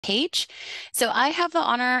page. So I have the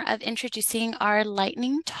honor of introducing our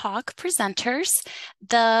lightning talk presenters.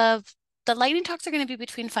 The the lightning talks are going to be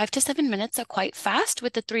between 5 to 7 minutes, so quite fast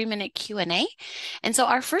with the 3-minute Q&A. And so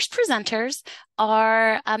our first presenters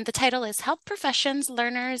are, the title is Health Professions,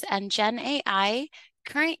 Learners, and Gen AI,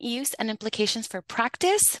 Current Use and Implications for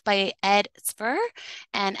Practice by Ed Spur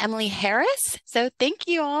and Emily Harris. So thank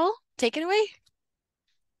you all. Take it away.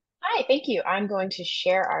 Hi, thank you. I'm going to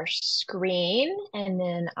share our screen and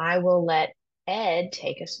then I will let Ed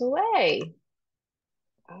take us away.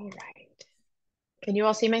 All right. Can you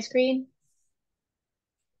all see my screen?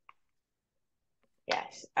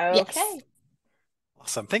 Yes. Yes. Okay.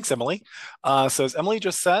 Awesome. Thanks, Emily. So as Emily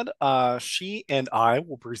just said, she and I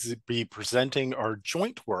will be presenting our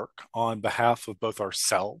joint work on behalf of both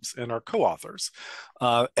ourselves and our co-authors.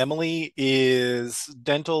 Emily is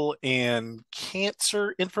dental and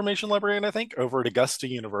cancer information librarian, I think, over at Augusta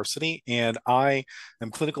University, and I am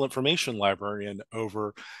clinical information librarian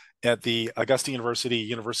over at the Augusta University,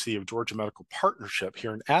 University of Georgia Medical Partnership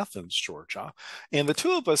here in Athens, Georgia. And the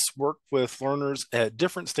two of us work with learners at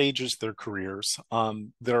different stages of their careers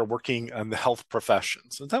that are working in the health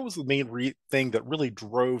professions. And that was the main thing that really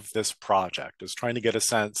drove this project, is trying to get a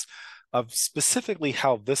sense of specifically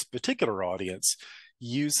how this particular audience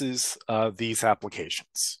uses these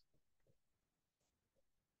applications.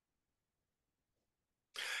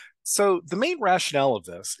 So the main rationale of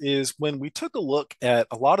this is when we took a look at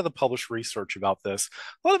a lot of the published research about this,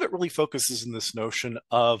 a lot of it really focuses in this notion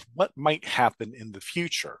of what might happen in the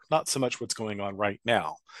future, not so much what's going on right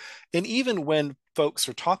now. And even when folks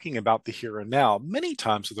are talking about the here and now, many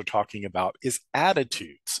times what they're talking about is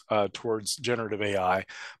attitudes towards generative AI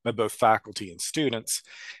by both faculty and students.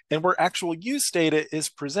 And where actual use data is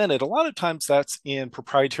presented, a lot of times that's in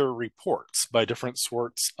proprietary reports by different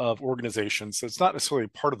sorts of organizations. So it's not necessarily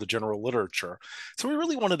part of the general literature. So we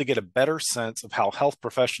really wanted to get a better sense of how health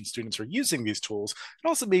profession students are using these tools, and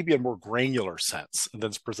also maybe a more granular sense than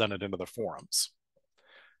it's presented into the forums.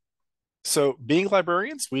 So, being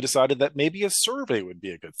librarians, we decided that maybe a survey would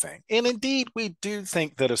be a good thing. And indeed, we do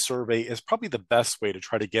think that a survey is probably the best way to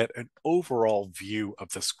try to get an overall view of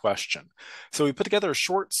this question. So, we put together a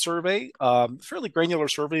short survey, fairly granular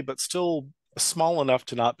survey, but still small enough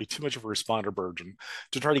to not be too much of a responder burden,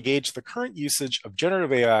 to try to gauge the current usage of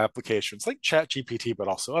generative AI applications like ChatGPT, but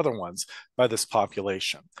also other ones by this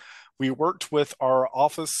population. We worked with our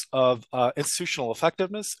Office of Institutional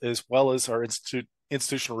Effectiveness as well as our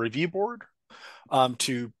institutional review board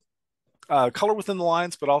to color within the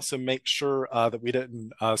lines, but also make sure that we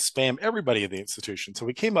didn't spam everybody in the institution. So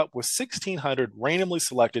we came up with 1,600 randomly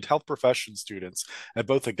selected health profession students at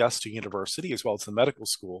both Augusta University as well as the medical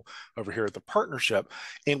school over here at the partnership.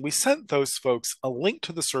 And we sent those folks a link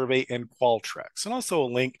to the survey and Qualtrics, and also a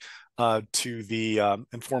link to the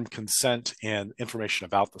informed consent and information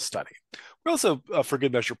about the study. We also, for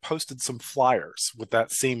good measure, posted some flyers with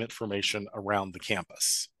that same information around the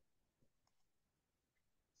campus.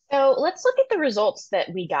 So let's look at the results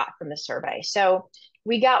that we got from the survey. So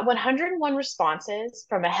we got 101 responses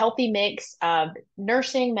from a healthy mix of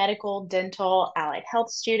nursing, medical, dental, allied health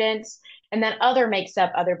students, and then other makes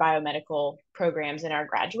up other biomedical programs in our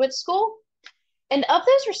graduate school. And of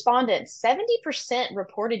those respondents, 70%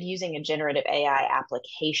 reported using a generative AI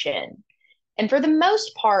application. And for the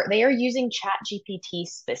most part, they are using ChatGPT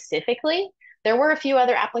specifically. There were a few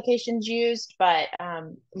other applications used, but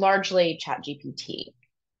largely ChatGPT.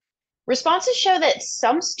 Responses show that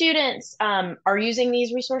some students are using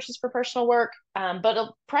these resources for personal work,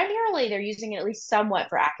 but primarily they're using it at least somewhat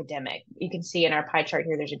for academic. You can see in our pie chart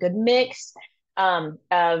here, there's a good mix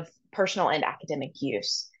of personal and academic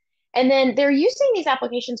use. And then they're using these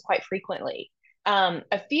applications quite frequently.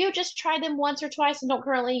 A few just try them once or twice and don't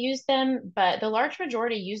currently use them, but the large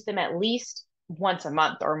majority use them at least once a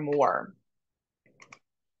month or more.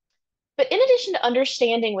 But in addition to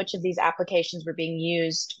understanding which of these applications were being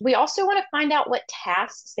used, we also want to find out what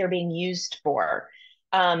tasks they're being used for.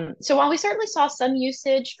 So while we certainly saw some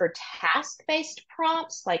usage for task-based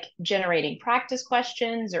prompts, like generating practice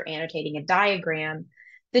questions or annotating a diagram,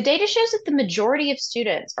 the data shows that the majority of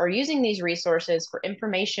students are using these resources for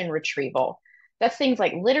information retrieval. That's things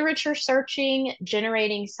like literature searching,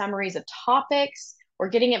 generating summaries of topics, or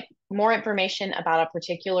getting more information about a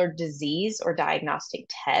particular disease or diagnostic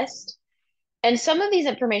test. And some of these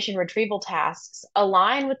information retrieval tasks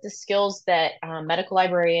align with the skills that medical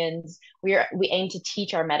librarians we aim to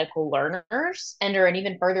teach our medical learners, and are an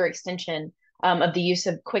even further extension of the use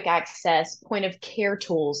of quick access point of care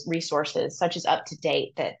tools resources such as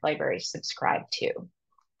UpToDate that libraries subscribe to.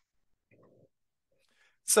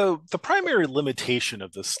 So the primary limitation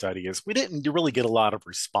of this study is we didn't really get a lot of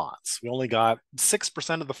response. We only got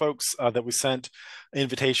 6% of the folks that we sent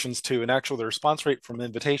invitations to, and actually the response rate from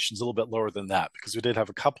invitations is a little bit lower than that because we did have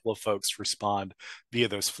a couple of folks respond via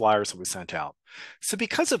those flyers that we sent out. So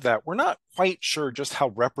because of that, we're not quite sure just how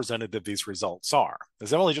representative these results are.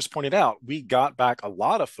 As Emily just pointed out, we got back a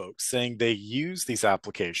lot of folks saying they use these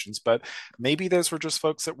applications, but maybe those were just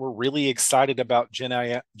folks that were really excited about Gen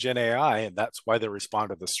AI, and that's why they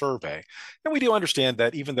responded to the survey. And we do understand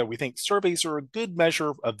that even though we think surveys are a good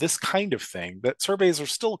measure of this kind of thing, that surveys are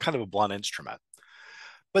still kind of a blunt instrument.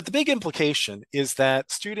 But the big implication is that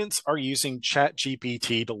students are using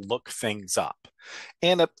ChatGPT to look things up.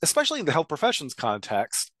 And especially in the health professions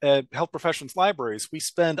context, health professions libraries, we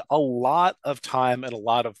spend a lot of time and a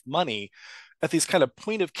lot of money at these kind of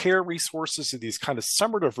point of care resources, or these kind of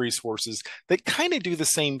summative resources that kind of do the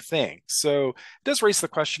same thing. So it does raise the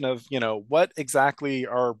question of, what exactly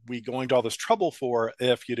are we going to all this trouble for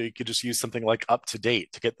if you could just use something like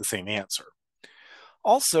UpToDate to get the same answer?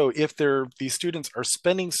 Also, if these students are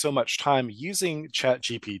spending so much time using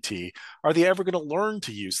ChatGPT, are they ever going to learn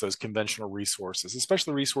to use those conventional resources,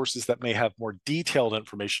 especially resources that may have more detailed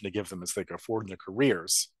information to give them as they go forward in their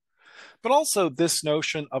careers? But also, this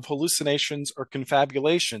notion of hallucinations or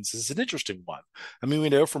confabulations is an interesting one. I mean, we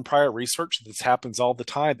know from prior research that this happens all the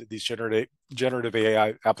time, that these generative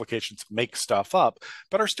AI applications make stuff up,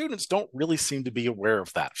 but our students don't really seem to be aware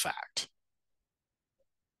of that fact.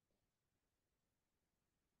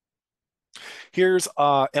 Here's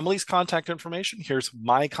Emily's contact information. Here's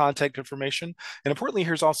my contact information. And importantly,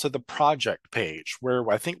 here's also the project page where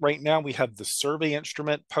I think right now we have the survey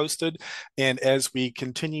instrument posted. And as we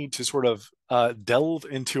continue to sort of delve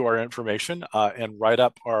into our information and write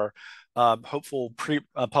up our hopeful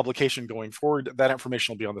publication going forward, that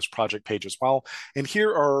information will be on this project page as well. And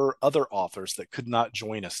here are other authors that could not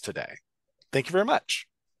join us today. Thank you very much.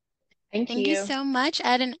 Thank Thank you you. so much,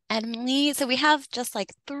 Ed and Emily. So we have just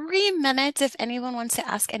like 3 minutes if anyone wants to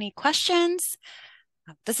ask any questions.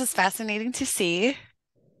 This is fascinating to see. I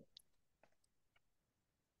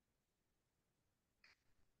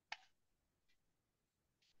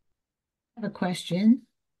have a question.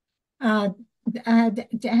 Have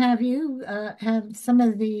some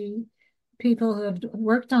of the people who have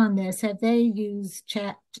worked on this, have they used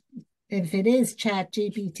if it is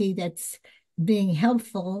ChatGPT that's being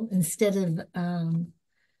helpful instead of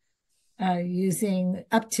using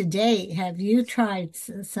UpToDate, have you tried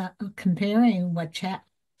comparing what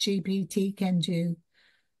ChatGPT can do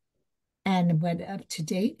and what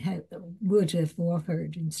UpToDate would have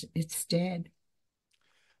offered instead?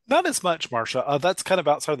 Not as much, Marcia. That's kind of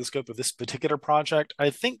outside the scope of this particular project.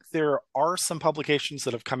 I think there are some publications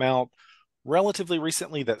that have come out relatively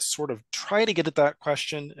recently that sort of try to get at that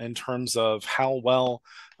question in terms of how well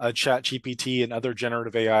ChatGPT and other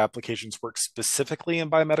generative AI applications work specifically in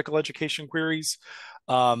biomedical education queries.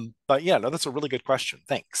 But yeah, no, that's a really good question.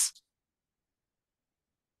 Thanks.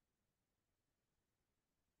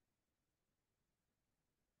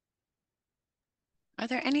 Are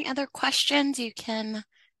there any other questions you can?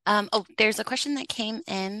 Oh, there's a question that came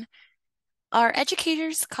in. Are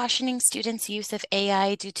educators cautioning students' use of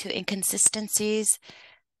AI due to inconsistencies,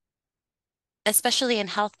 especially in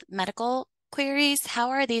health medical queries? How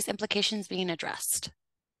are these implications being addressed?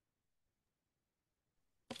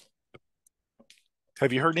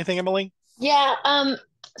 Have you heard anything, Emily? Yeah,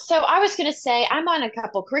 so I was going to say I'm on a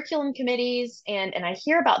couple curriculum committees and I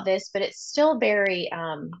hear about this, but it's still very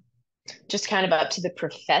just kind of up to the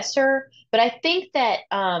professor. But I think that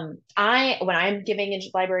when I'm giving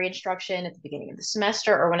library instruction at the beginning of the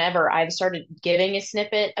semester or whenever, I've started giving a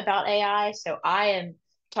snippet about AI. So I am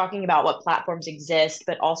talking about what platforms exist,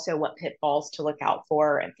 but also what pitfalls to look out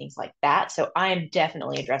for and things like that. So I am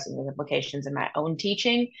definitely addressing the implications in my own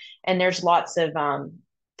teaching. And there's lots of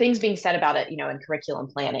things being said about it, in curriculum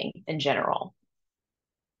planning in general.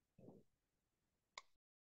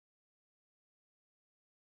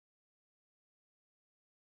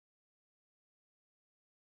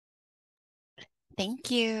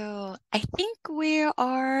 Thank you. I think we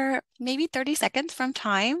are maybe 30 seconds from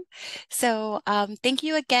time. So thank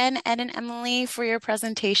you again, Ed and Emily, for your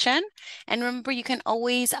presentation. And remember, you can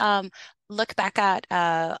always look back at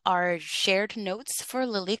our shared notes for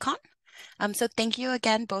LilyCon. So thank you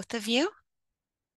again, both of you.